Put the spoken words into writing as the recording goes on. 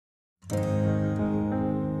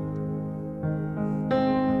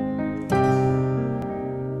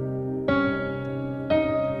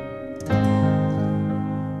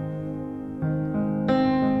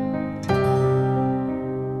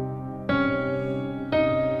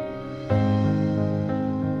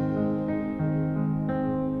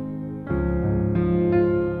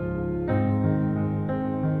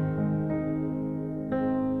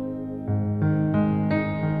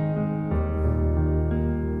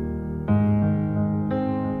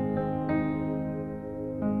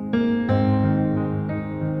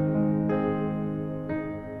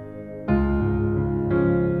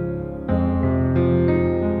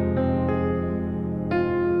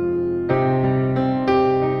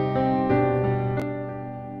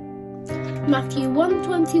Matthew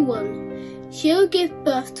 1:21. She'll give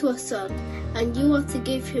birth to a son, and you are to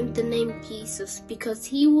give him the name Jesus, because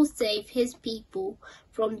he will save his people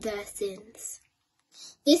from their sins.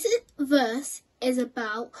 This verse is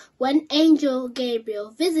about when Angel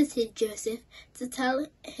Gabriel visited Joseph to tell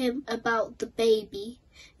him about the baby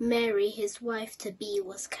Mary, his wife-to-be,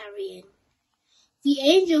 was carrying. The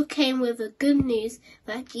angel came with the good news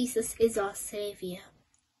that Jesus is our Saviour.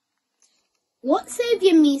 What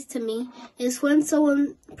Saviour means to me is when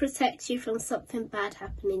someone protects you from something bad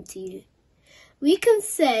happening to you. We can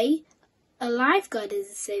say a lifeguard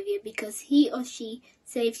is a Saviour because he or she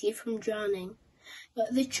saves you from drowning.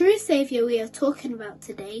 But the true Saviour we are talking about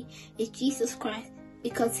today is Jesus Christ,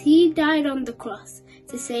 because he died on the cross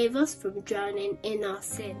to save us from drowning in our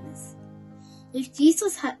sins. If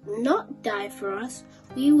Jesus had not died for us,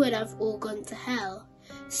 we would have all gone to hell.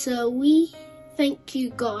 So we thank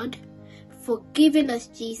you, God, for giving us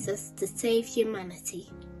Jesus to save humanity.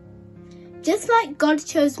 Just like God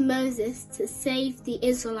chose Moses to save the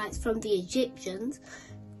Israelites from the Egyptians,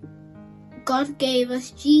 God gave us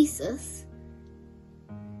Jesus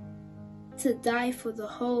to die for the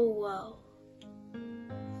whole world.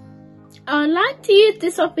 I would like to use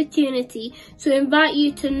this opportunity to invite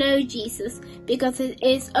you to know Jesus, because it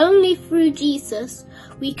is only through Jesus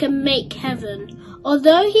we can make heaven.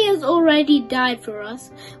 Although he has already died for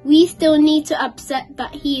us, we still need to accept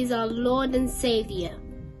that he is our Lord and Saviour.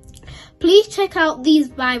 Please check out these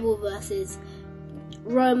Bible verses: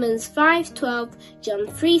 Romans 5:12, John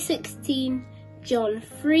 3:16, John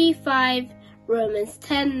 3:5, Romans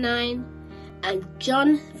 10:9, and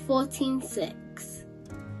John 14:6.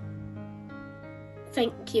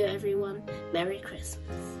 Thank you, everyone. Merry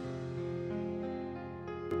Christmas.